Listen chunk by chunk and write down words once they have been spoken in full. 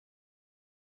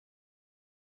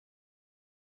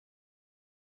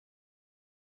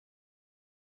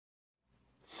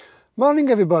Morning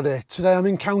everybody, today I'm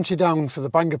in County Down for the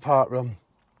Bangor Parkrun.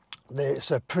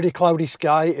 It's a pretty cloudy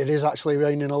sky, it is actually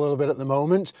raining a little bit at the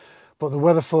moment, but the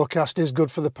weather forecast is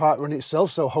good for the parkrun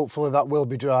itself, so hopefully that will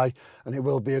be dry and it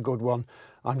will be a good one.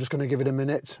 I'm just going to give it a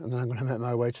minute and then I'm going to make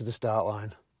my way to the start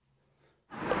line.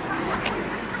 Hi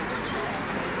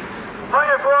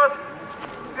everyone,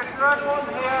 it's round one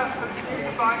here for the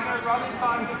Bangor running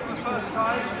time for the first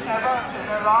time ever in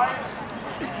their lives.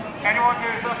 Anyone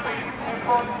who's listening in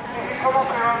front, if you come up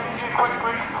here and give a quick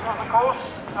brief of the course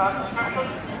description.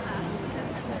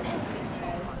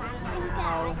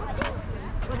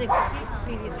 Well, they could see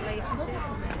previous relationship.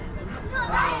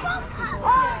 Nice.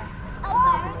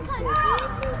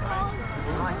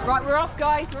 Right, we're off,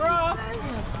 guys. We're off.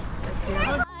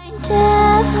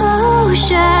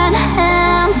 Devotion,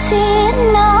 empty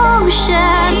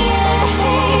notion.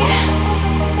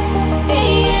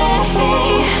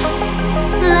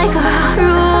 Like a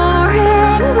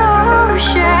roaring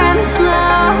ocean,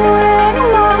 slow in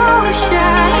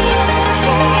motion.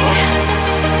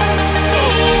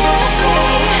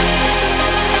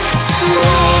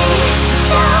 Lay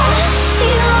down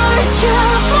your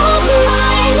troubled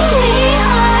mind. We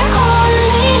are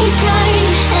only kind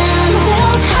and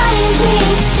will kindly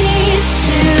cease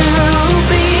to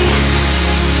be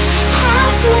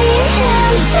as we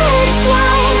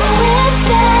intertwine with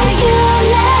the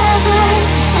universe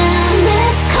and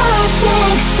its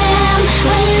cosmic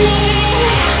symphony.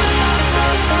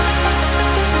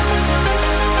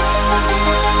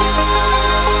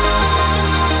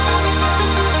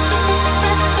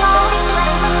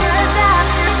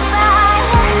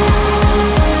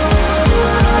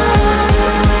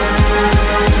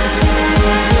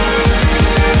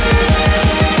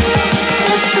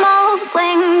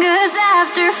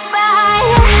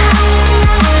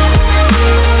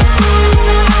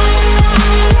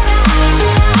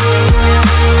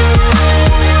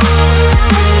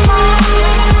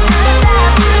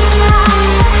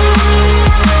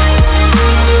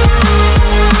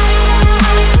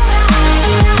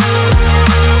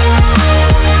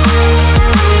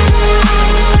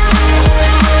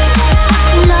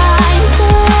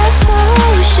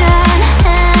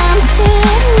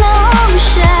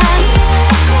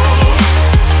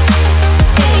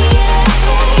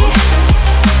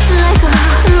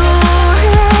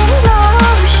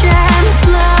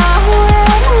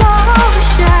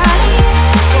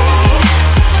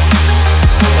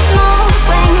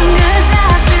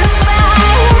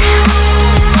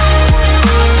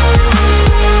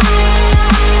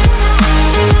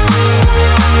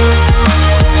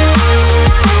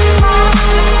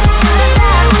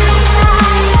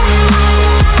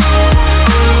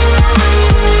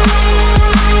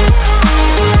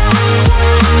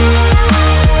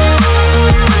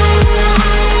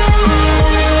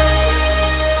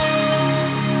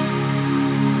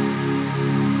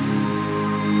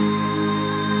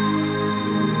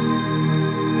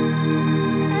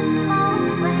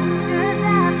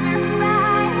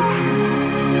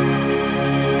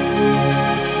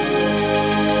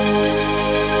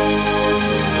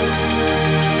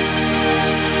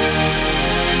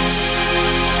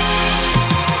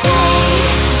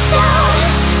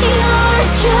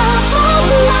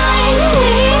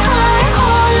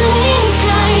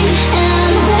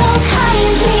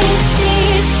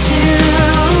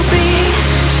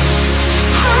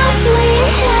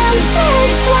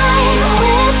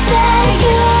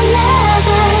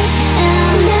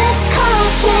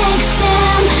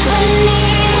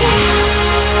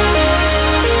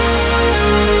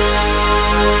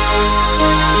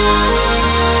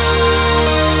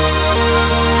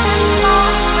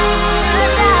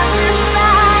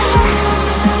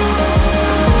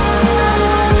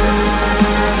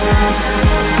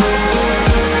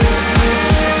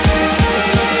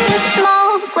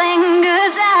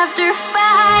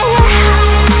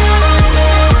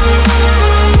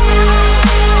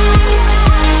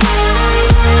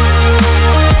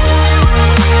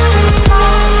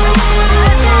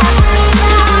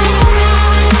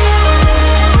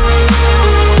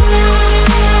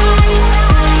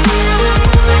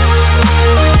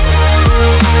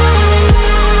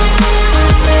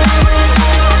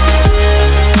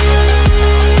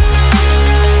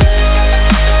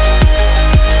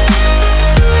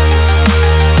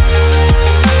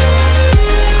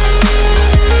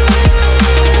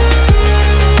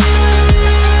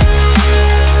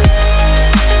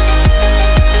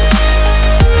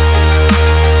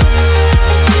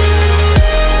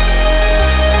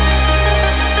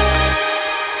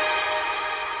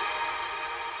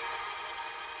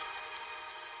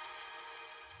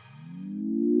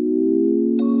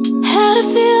 Had a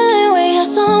feeling we had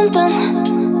some something.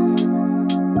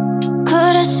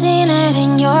 Could have seen it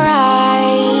in your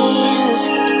eyes.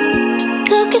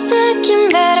 Took a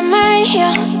second, but I'm right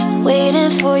here, waiting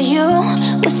for you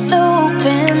with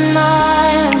open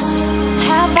arms.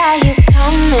 How about you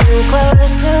coming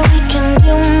closer? We can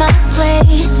do my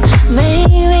place.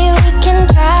 Maybe we can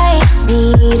try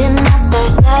meeting up by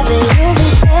 7. You'll be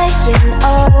saying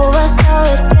over, so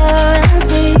it's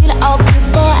guaranteed. I'll be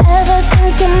forever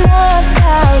thinking more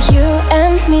about you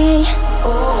and me.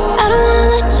 I don't wanna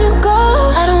let you go,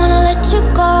 I don't wanna let you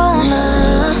go,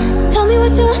 nah. Tell me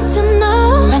what you want to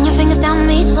know, run your fingers down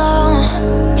me slow.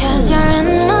 Cause you're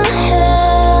in my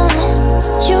head.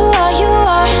 You are,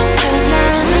 cause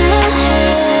you're in my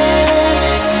head.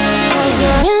 Cause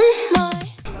you're in my...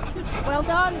 Well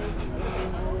done.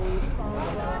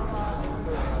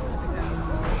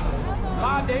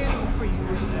 5 days for free,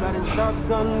 riding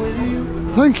shotgun with you.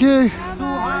 Thank you. 2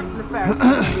 hearts in the fast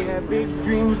lane, we had big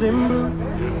dreams in blue.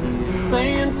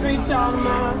 Playing sweet child of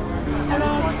mine, and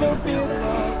I still feel that.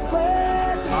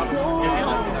 At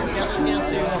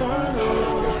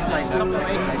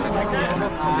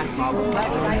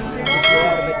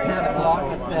 10 o'clock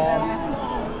it said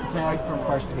from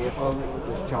 1st of April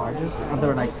there's charges, and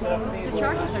they're like The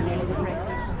charges are nearly the break.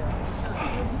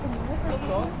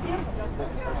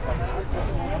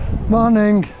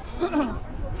 Morning.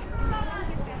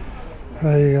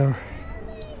 There you go.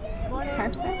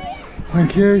 Perfect.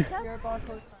 Thank you.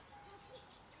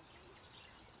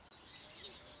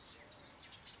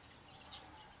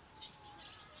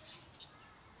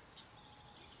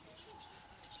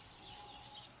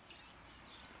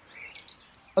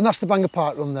 And that's the Bangor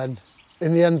Parkrun then.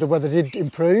 In the end, the weather did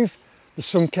improve. The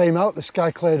sun came out, the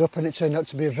sky cleared up, and it turned out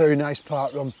to be a very nice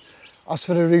parkrun. As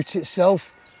for the route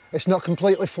itself, it's not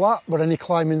completely flat, but any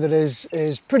climbing there is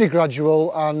pretty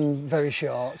gradual and very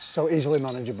short, so easily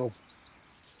manageable.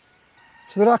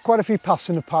 So there are quite a few paths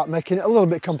in the park, making it a little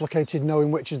bit complicated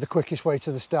knowing which is the quickest way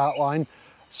to the start line.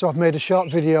 So I've made a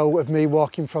short video of me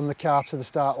walking from the car to the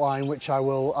start line, which I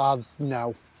will add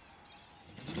now.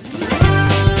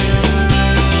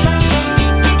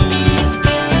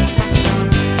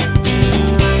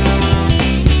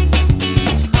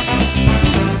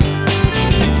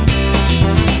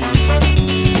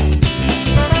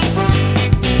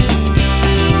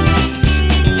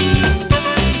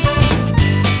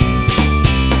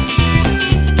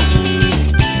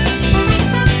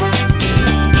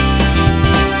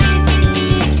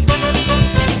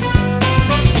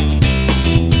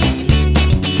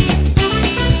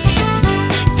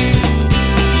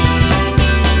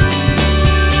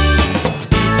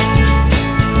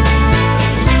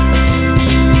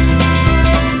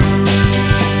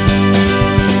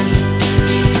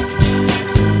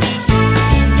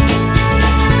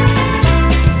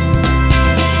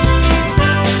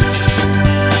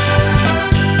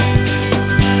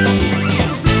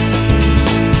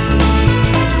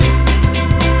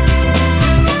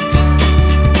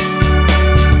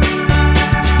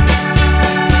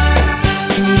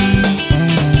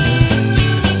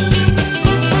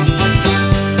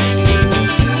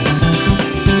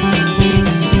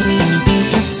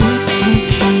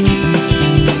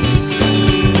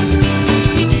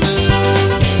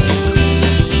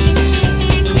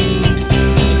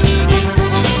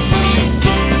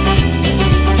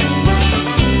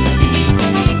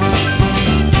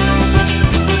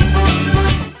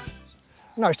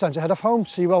 Now it's time to head off home.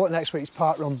 See you all at next week's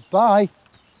parkrun. Bye.